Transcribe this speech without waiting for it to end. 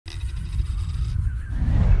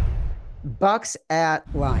Bucks at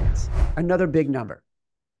Lions. Another big number.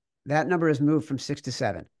 That number has moved from 6 to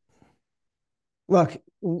 7. Look,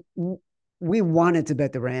 we wanted to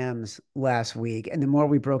bet the Rams last week, and the more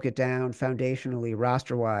we broke it down foundationally,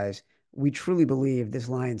 roster wise, we truly believe this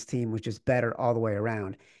Lions team was just better all the way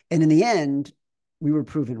around. And in the end, we were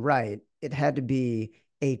proven right. It had to be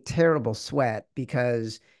a terrible sweat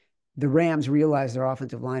because the Rams realized their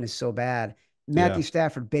offensive line is so bad. Yeah. Matthew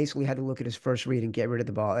Stafford basically had to look at his first read and get rid of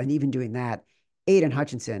the ball. And even doing that, Aiden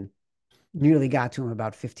Hutchinson nearly got to him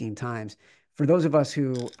about 15 times. For those of us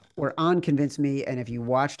who were on Convince Me, and if you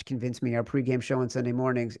watched Convince Me, our pregame show on Sunday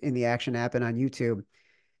mornings in the Action app and on YouTube,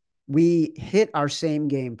 we hit our same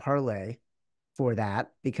game parlay for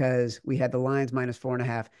that because we had the Lions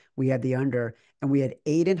 -4.5, we had the under, and we had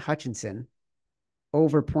Aiden Hutchinson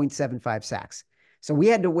over 0.75 sacks. So we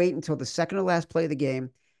had to wait until the second to last play of the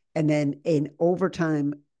game and then an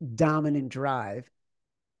overtime dominant drive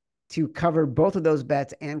to cover both of those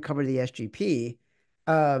bets and cover the SGP.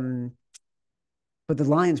 Um, but the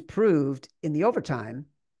Lions proved in the overtime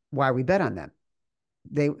why we bet on them.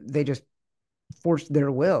 They just forced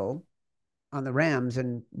their will on the Rams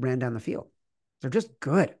and ran down the field. They're just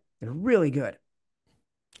good. They're really good.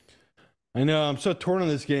 I know. I'm so torn on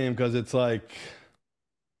this game because it's like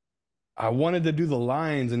I wanted to do the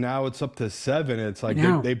Lions and now it's up to 7. It's I like they,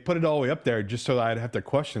 know. they put it all the way up there just so I'd have to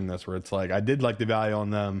question this, where it's like I did like the value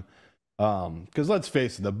on them. Because let's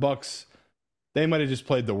face it, the Bucks, they might have just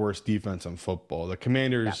played the worst defense in football. The Yeah.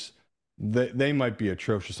 Commanders, they might be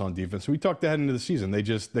atrocious on defense. We talked ahead into the season. They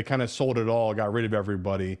kind of sold it all, got rid of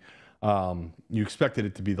everybody. You expected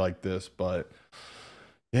it to be like this, but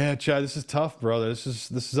yeah, Chad, this is tough, brother. This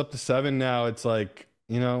is up to 7 now. It's like,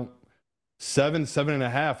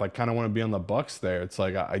 7.5. I kind of want to be on the Bucks there. It's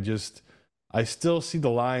like I still see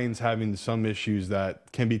the Lions having some issues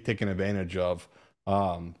that can be taken advantage of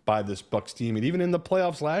by this Bucks team, and even in the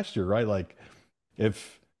playoffs last year, right? Like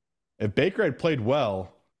if Baker had played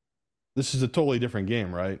well, this is a totally different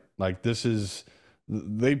game, right? Like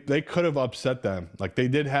they could have upset them. Like they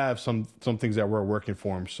did have some things that were working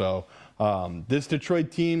for them. So this Detroit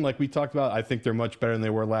team, like we talked about, I think they're much better than they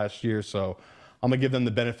were last year. So I'm gonna give them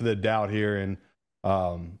the benefit of the doubt here, and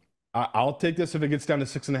I'll take this if it gets down to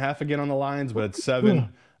 6.5 again on the Lions. But at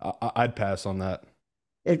 7, I'd pass on that.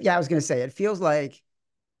 Yeah, I was going to say it feels like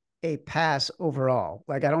a pass overall.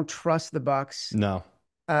 Like I don't trust the Bucks. No.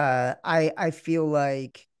 I feel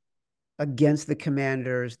like against the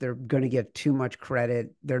Commanders, they're going to get too much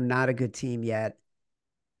credit. They're not a good team yet.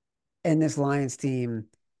 And this Lions team,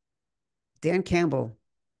 Dan Campbell,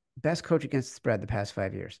 best coach against the spread the past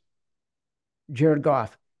 5 years. Jared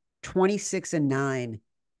Goff, 26-9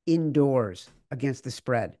 indoors against the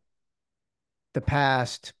spread the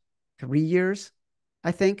past 3 years,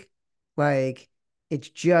 I think. Like it's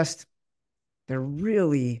just, they're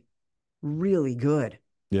really, really good.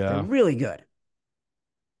 They're Yeah, really good.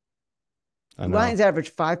 I know. Lions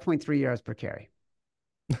average 5.3 yards per carry.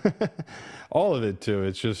 All of it too.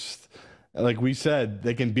 It's just like we said,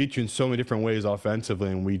 they can beat you in so many different ways offensively,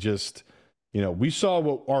 and we saw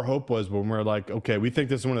what our hope was when we are like, okay, we think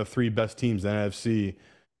this is one of the 3 best teams in the NFC.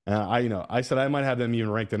 And I said I might have them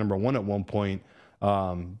even ranked at number 1 at one point.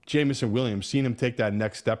 Jamison Williams, seeing him take that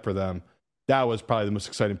next step for them, that was probably the most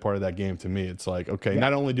exciting part of that game to me. It's like, okay, Yeah.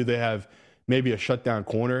 not only do they have maybe a shutdown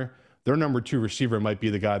corner, their number 2 receiver might be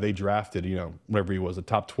the guy they drafted, whatever he was, a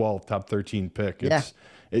top 12, top 13 pick. Yeah.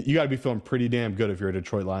 You got to be feeling pretty damn good if you're a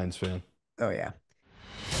Detroit Lions fan. Oh, yeah.